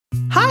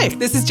Hi,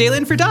 this is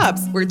Jalen for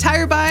Dobbs, where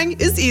tire buying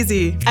is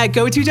easy. At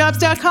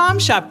GoToDobbs.com,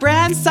 shop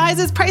brands,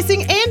 sizes,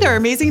 pricing, and our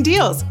amazing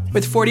deals.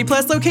 With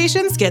 40-plus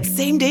locations, get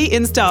same-day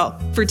install.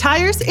 For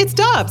tires, it's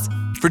Dobbs.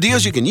 For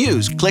deals you can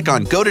use, click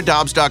on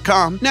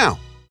GoToDobbs.com now.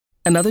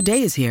 Another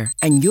day is here,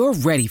 and you're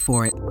ready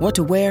for it. What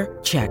to wear?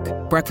 Check.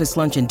 Breakfast,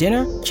 lunch, and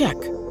dinner? Check.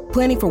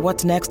 Planning for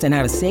what's next and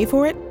how to save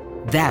for it?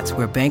 That's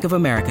where Bank of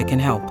America can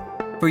help.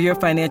 For your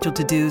financial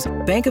to-dos,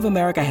 Bank of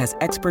America has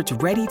experts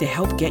ready to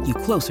help get you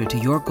closer to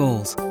your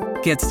goals.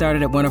 Get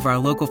started at one of our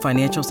local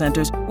financial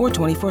centers or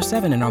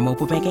 24/7 in our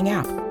mobile banking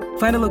app.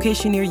 Find a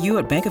location near you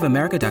at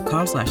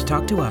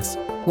bankofamerica.com/talktous.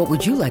 What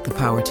would you like the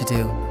power to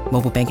do?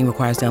 Mobile banking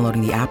requires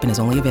downloading the app and is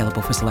only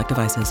available for select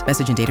devices.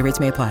 Message and data rates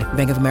may apply.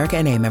 Bank of America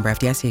N.A., member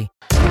FDIC.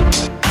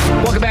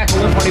 Welcome back to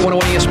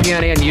 101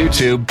 ESPN and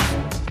YouTube.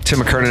 Tim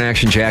McKernan,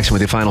 Action Jackson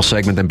with the final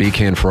segment. Then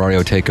BK and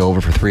Ferrario take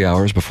over for 3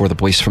 hours before the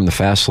boys from the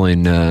Fast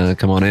Lane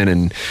come on in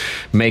and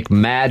make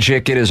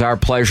magic. It is our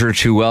pleasure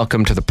to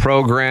welcome to the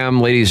program,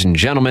 ladies and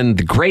gentlemen,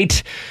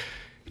 the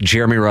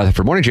Jeremy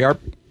Rutherford. Morning, JR.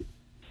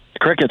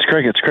 Crickets.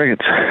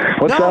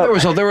 What's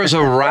up? There was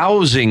a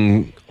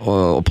rousing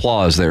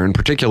applause there, in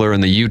particular in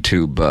the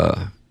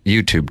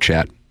YouTube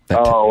chat.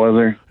 Was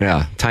there?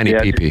 Yeah, tiny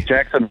pee-pee.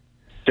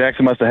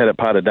 Jackson must have had it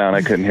potted down.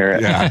 I couldn't hear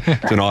it. Yeah,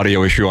 it's an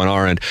audio issue on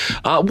our end.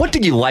 What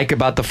did you like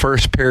about the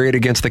first period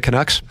against the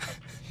Canucks?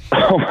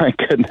 Oh, my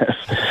goodness.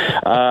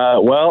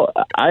 Well,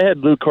 I had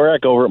Lou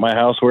Korak over at my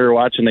house. We were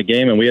watching the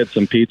game, and we had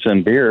some pizza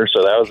and beer,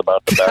 so that was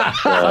about the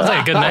best. Sounds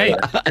like a good night.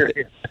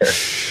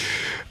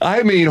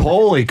 I mean,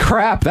 holy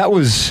crap, that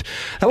was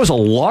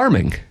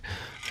alarming.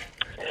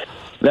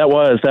 That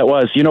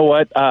was. You know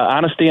what?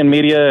 Honesty in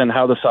media and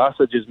how the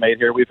sausage is made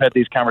here. We've had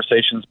these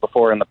conversations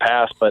before in the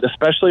past, but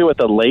especially with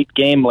a late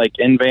game like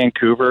in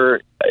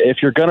Vancouver,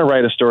 if you're going to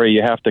write a story,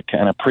 you have to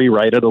kind of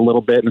pre-write it a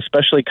little bit, and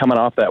especially coming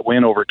off that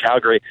win over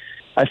Calgary,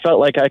 I felt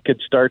like I could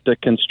start to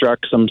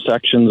construct some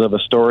sections of a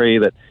story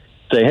that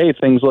say, hey,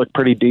 things look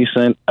pretty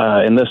decent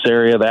in this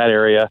area, that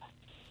area.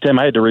 Tim,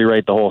 I had to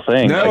rewrite the whole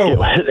thing. No.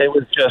 Like it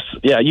was just,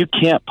 you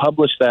can't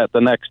publish that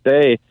the next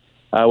day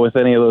with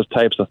any of those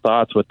types of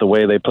thoughts with the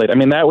way they played. I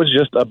mean, that was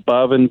just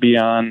above and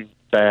beyond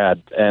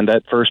bad. And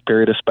that first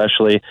period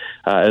especially,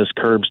 as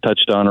Curbs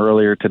touched on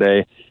earlier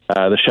today,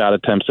 the shot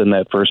attempts in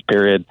that first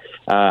period.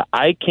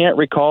 I can't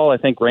recall, I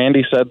think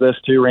Randy said this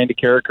too, Randy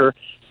Carricker,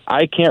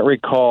 I can't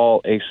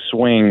recall a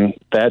swing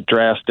that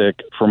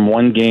drastic from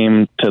one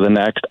game to the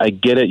next. I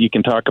get it. You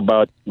can talk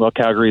about,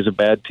 Calgary's a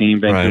bad team,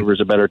 Vancouver's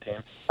a better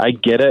team. I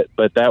get it,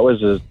 but that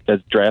was as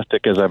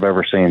drastic as I've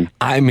ever seen.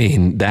 I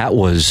mean, that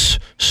was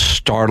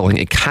startling.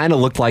 It kind of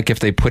looked like if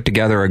they put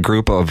together a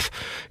group of,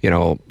 I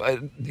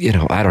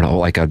don't know,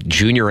 like a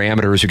junior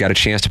amateurs who got a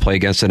chance to play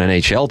against an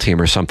NHL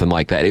team or something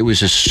like that. It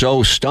was just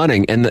so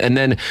stunning. And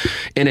then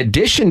in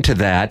addition to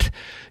that,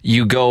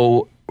 you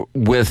go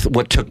with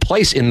what took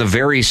place in the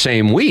very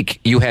same week.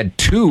 You had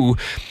two,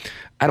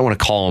 I don't want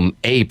to call them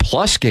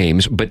A-plus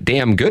games, but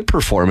damn good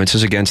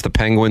performances against the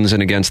Penguins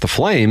and against the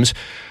Flames.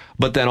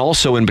 But then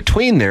also in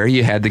between there,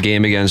 you had the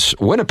game against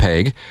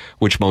Winnipeg,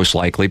 which most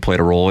likely played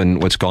a role in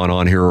what's gone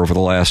on here over the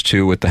last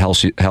two with the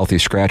healthy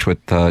scratch with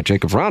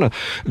Jacob Vrana.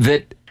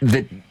 That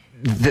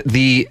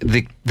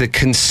the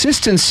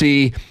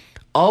consistency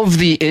of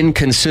the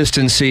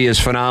inconsistency is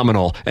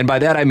phenomenal. And by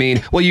that I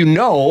mean,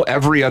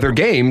 every other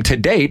game to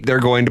date,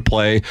 they're going to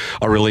play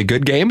a really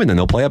good game and then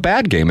they'll play a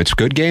bad game. It's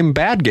good game,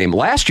 bad game.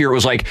 Last year it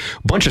was like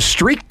a bunch of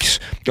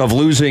streaks of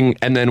losing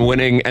and then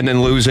winning and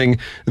then losing.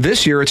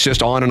 This year it's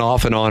just on and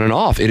off and on and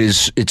off.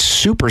 It's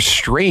super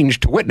strange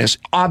to witness.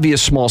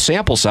 Obvious small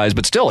sample size,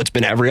 but still, it's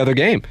been every other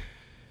game.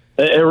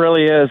 It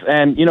really is.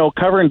 And,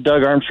 covering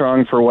Doug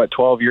Armstrong for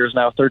 12 years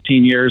now,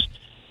 13 years,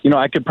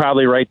 I could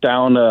probably write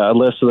down a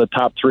list of the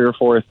top 3 or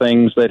 4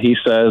 things that he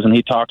says and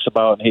he talks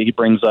about and he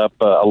brings up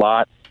a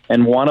lot.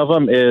 And one of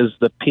them is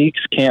the peaks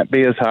can't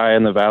be as high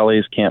and the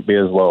valleys can't be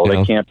as low. Yeah.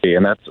 They can't be.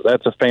 And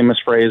that's a famous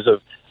phrase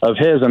of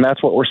his. And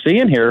that's what we're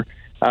seeing here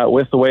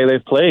with the way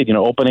they've played.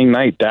 Opening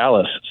night,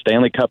 Dallas,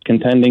 Stanley Cup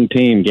contending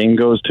team. Game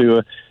goes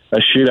to a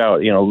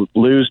shootout.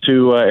 Lose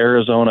to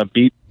Arizona,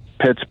 beat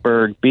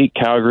Pittsburgh, beat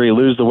Calgary,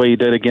 lose the way he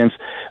did against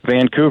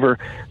Vancouver.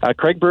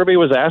 Craig Berube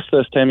was asked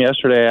this, Tim,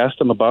 yesterday. I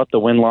asked him about the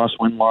win-loss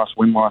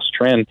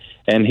trend,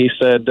 and he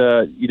said,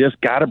 you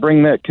just got to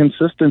bring that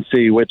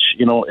consistency, which,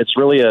 it's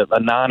really a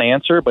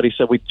non-answer, but he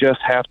said we just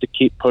have to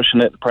keep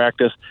pushing it in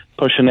practice,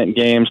 pushing it in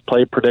games,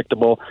 play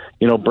predictable,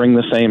 bring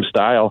the same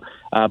style.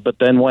 But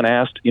then when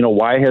asked,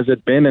 why has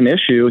it been an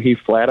issue, he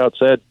flat out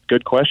said,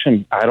 good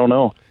question, I don't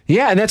know.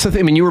 Yeah, and that's the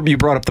thing. I mean, you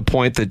brought up the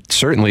point that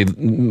certainly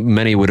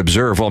many would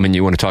observe. Well, I mean,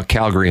 you want to talk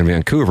Calgary and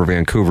Vancouver.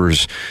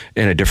 Vancouver's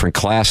in a different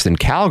class than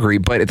Calgary,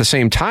 but at the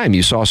same time,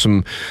 you saw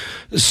some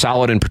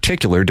solid, in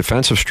particular,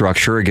 defensive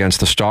structure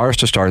against the Stars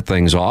to start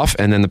things off,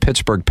 and then the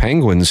Pittsburgh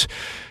Penguins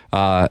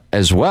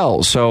as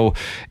well. So,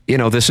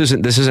 this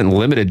isn't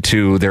limited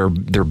to they're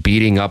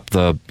beating up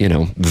the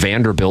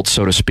Vanderbilt,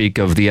 so to speak,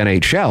 of the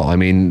NHL. I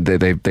mean,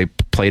 they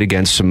played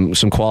against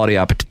some quality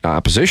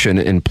opposition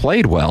and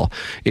played well.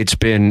 It's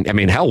been,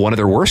 hell, one of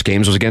their worst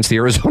games was against the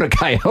Arizona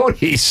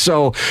Coyotes.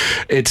 So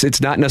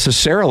it's not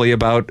necessarily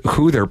about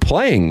who they're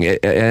playing,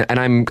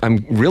 and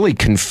I'm really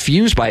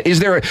confused by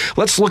it.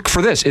 Let's look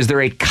for this. Is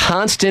there a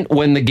constant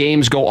when the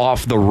games go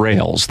off the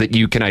rails that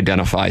you can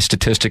identify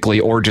statistically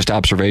or just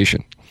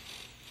observation?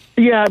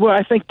 Yeah, well,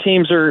 I think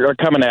teams are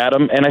coming at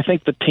them, and I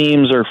think the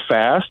teams are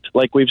fast.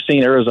 Like we've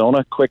seen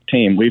Arizona, quick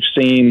team. We've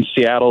seen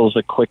Seattle's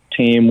a quick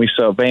team. We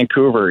saw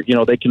Vancouver.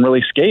 They can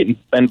really skate,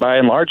 and by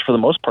and large, for the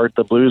most part,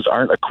 the Blues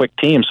aren't a quick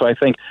team. So I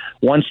think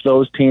once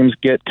those teams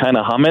get kind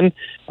of humming,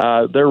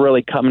 they're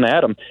really coming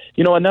at them.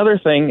 Another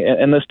thing,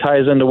 and this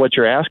ties into what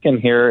you're asking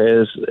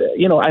here, is,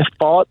 I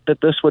thought that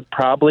this would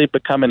probably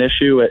become an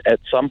issue at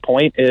some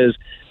point is,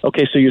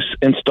 okay, so you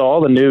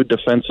install the new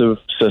defensive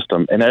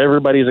system, and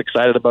everybody's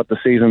excited about the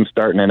season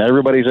starting, and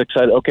everybody's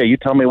excited, okay, you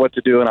tell me what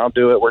to do, and I'll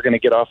do it. We're going to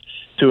get off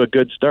to a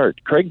good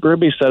start. Craig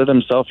Berube said it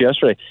himself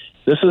yesterday.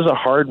 This is a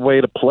hard way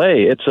to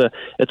play. It's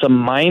a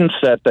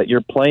mindset that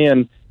you're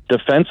playing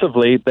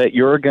defensively, that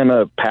you're going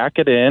to pack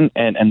it in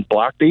and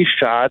block these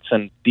shots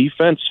and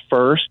defense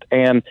first,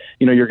 and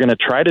you're going to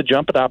try to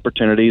jump at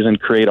opportunities and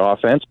create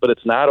offense, but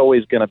it's not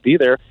always going to be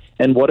there.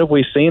 And what have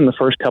we seen the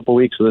first couple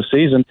weeks of the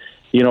season?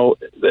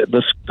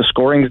 The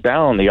scoring's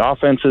down, the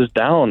offense is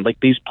down. Like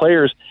these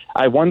players,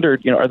 I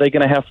wondered, are they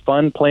going to have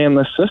fun playing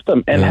this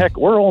system? And heck,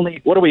 we're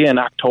only, what are we in,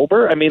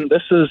 October?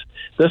 This is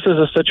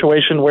a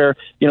situation where,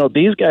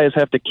 these guys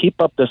have to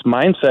keep up this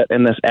mindset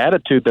and this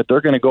attitude that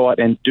they're going to go out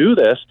and do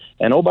this.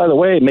 And oh, by the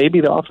way,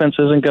 maybe the offense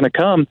isn't going to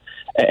come,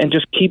 and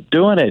just keep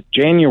doing it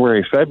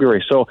January,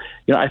 February. So,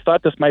 I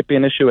thought this might be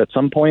an issue at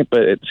some point,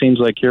 but it seems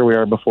like here we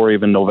are before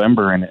even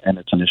November, and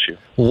it's an issue.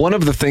 One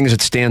of the things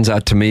that stands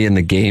out to me in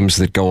the games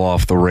that go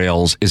off the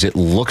rails is it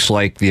looks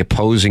like the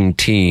opposing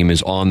team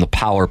is on the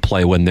power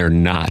play when they're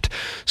not.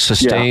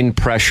 Sustained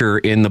pressure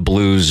in the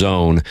blue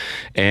zone.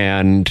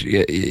 And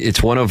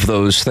it's one of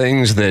those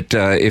things that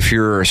if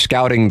you're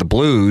scouting the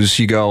Blues,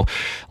 you go,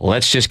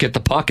 let's just get the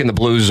puck in the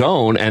blue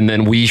zone, and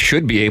then we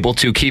should be able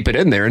to keep it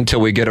in there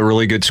until we get a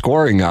really good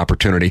scoring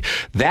opportunity.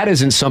 That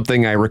isn't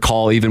something I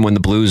recall even when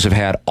the Blues have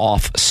had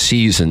off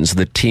seasons.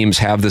 The teams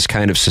have this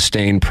kind of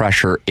sustained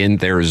pressure in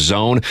their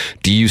zone.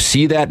 Do you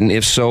see that? And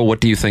if so, what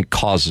do you think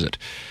causes it?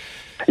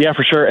 Yeah,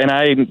 for sure.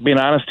 And being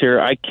honest here,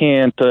 I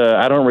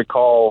don't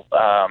recall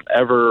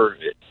ever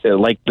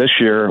like this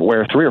year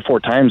where 3 or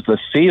 4 times this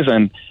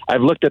season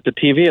I've looked at the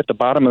TV at the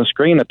bottom of the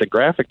screen at the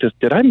graphic.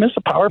 Did I miss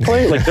a power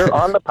play? Like they're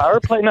on the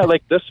power play now?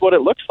 Like this is what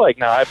it looks like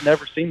now. I've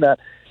never seen that.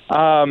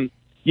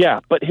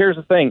 Yeah, but here's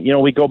the thing.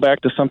 We go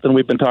back to something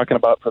we've been talking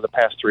about for the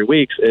past 3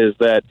 weeks is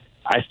that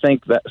I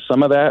think that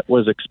some of that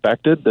was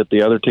expected, that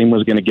the other team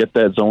was going to get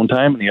that zone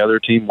time and the other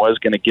team was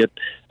going to get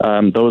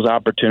those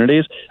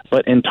opportunities.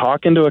 But in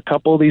talking to a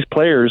couple of these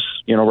players,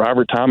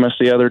 Robert Thomas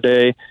the other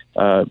day,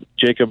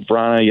 Jacob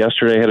Vrana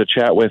yesterday, had a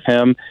chat with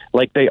him,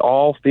 like they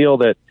all feel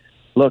that,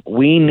 look,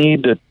 we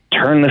need to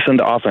turn this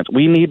into offense.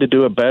 We need to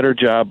do a better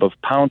job of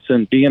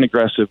pouncing, being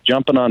aggressive,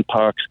 jumping on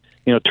pucks,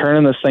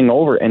 turning this thing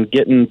over and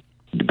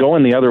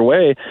going the other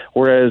way.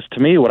 Whereas to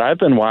me, what I've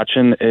been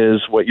watching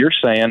is what you're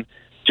saying,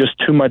 just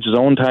too much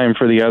zone time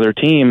for the other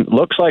team.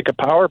 Looks like a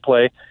power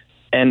play.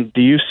 And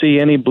do you see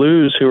any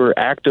Blues who are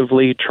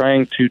actively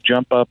trying to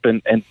jump up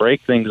and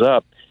break things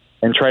up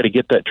and try to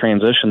get that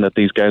transition that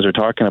these guys are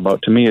talking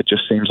about? To me, it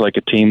just seems like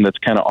a team that's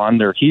kind of on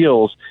their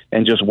heels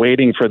and just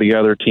waiting for the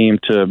other team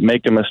to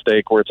make a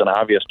mistake where it's an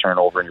obvious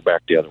turnover and you're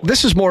back the other way.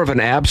 This is more of an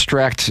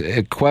abstract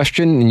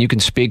question, and you can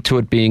speak to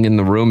it being in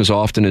the room as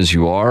often as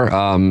you are.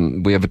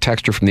 We have a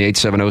texter from the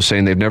 870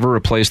 saying they've never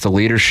replaced the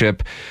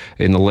leadership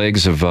in the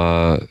legs of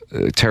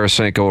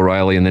Tarasenko,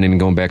 O'Reilly, and then even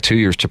going back 2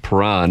 years to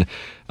Perron.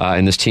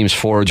 And this team's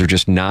forwards are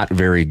just not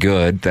very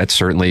good. That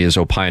certainly is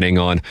opining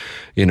on,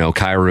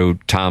 Kyrou,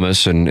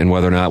 Thomas, and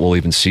whether or not we'll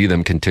even see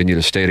them continue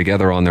to stay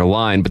together on their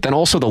line. But then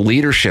also the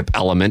leadership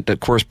element.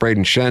 Of course,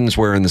 Braden Schen's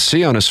wearing the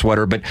C on his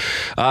sweater. But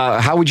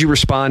how would you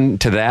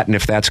respond to that, and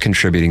if that's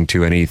contributing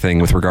to anything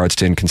with regards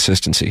to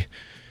inconsistency?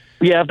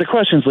 Yeah, if the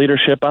question's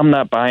leadership, I'm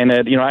not buying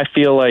it. I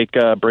feel like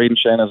Braden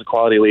Schenn is a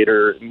quality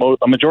leader.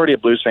 A majority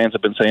of Blues fans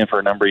have been saying for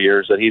a number of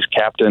years that he's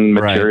captain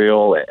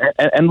material. Right.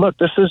 And look,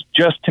 this is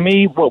just, to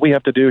me, what we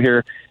have to do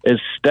here is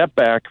step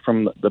back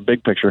from the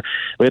big picture.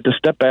 We have to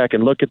step back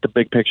and look at the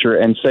big picture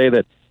and say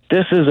that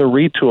this is a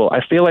retool.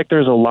 I feel like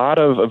there's a lot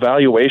of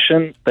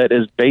evaluation that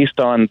is based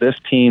on this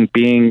team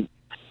being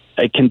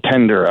a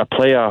contender, a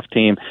playoff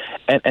team,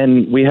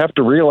 and we have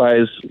to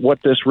realize what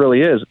this really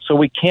is. So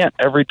we can't,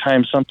 every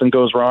time something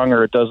goes wrong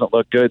or it doesn't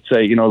look good,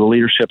 say, the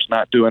leadership's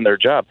not doing their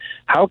job.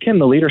 How can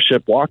the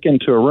leadership walk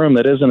into a room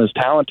that isn't as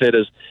talented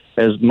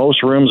as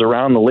most rooms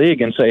around the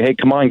league and say, hey,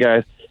 come on,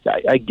 guys,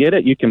 I get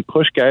it. You can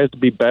push guys to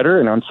be better,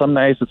 and on some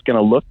nights it's going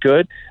to look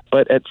good.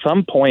 But at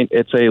some point,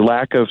 it's a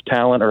lack of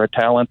talent or a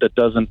talent that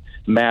doesn't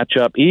match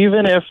up.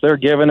 Even if they're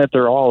giving it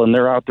their all and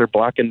they're out there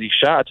blocking these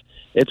shots,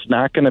 it's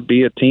not going to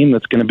be a team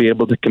that's going to be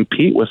able to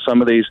compete with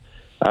some of these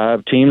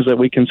teams that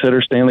we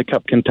consider Stanley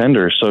Cup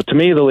contenders. So to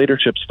me, the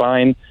leadership's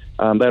fine.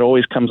 That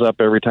always comes up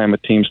every time a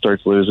team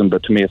starts losing,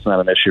 but to me, it's not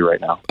an issue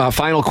right now.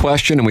 Final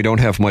question, and we don't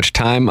have much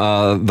time.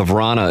 The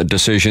Vrana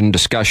decision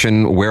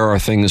discussion, where are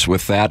things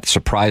with that?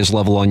 Surprise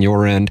level on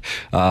your end?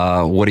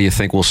 What do you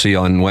think we'll see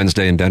on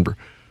Wednesday in Denver?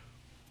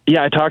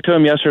 Yeah, I talked to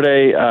him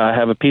yesterday. I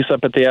have a piece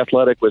up at The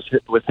Athletic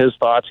with his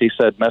thoughts. He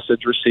said,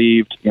 message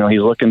received. He's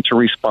looking to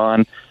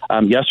respond.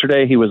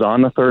 Yesterday, he was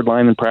on the third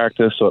line in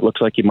practice, so it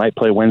looks like he might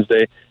play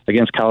Wednesday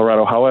against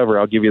Colorado. However,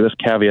 I'll give you this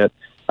caveat.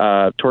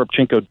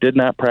 Toropchenko did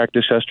not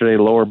practice yesterday,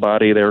 lower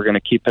body. They were going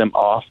to keep him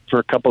off for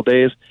a couple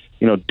days.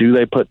 Do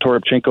they put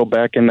Toropchenko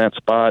back in that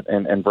spot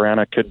and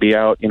Vrana could be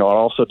out? It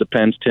also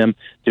depends, Tim.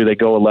 Do they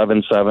go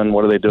 11-7?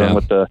 What are they doing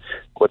with the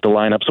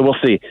lineup? So we'll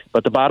see.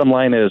 But the bottom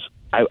line is,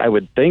 I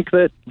would think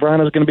that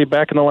Vrana is going to be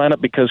back in the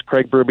lineup because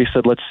Craig Berube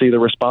said, let's see the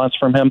response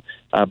from him.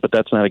 But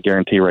that's not a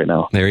guarantee right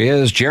now. There he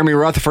is. Jeremy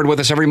Rutherford with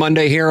us every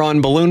Monday here on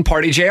Balloon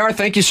Party. JR,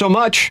 thank you so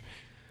much.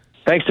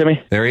 Thanks,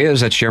 Timmy. There he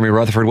is. That's Jeremy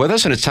Rutherford with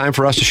us, and it's time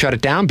for us to shut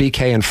it down.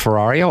 BK and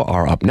Ferrario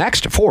are up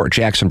next. For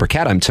Jackson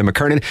Burkett, I'm Tim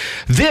McKernan.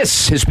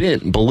 This has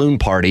been Balloon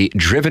Party,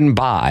 driven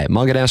by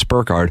Mungan S.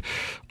 Burkhardt,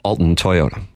 Alton Toyota.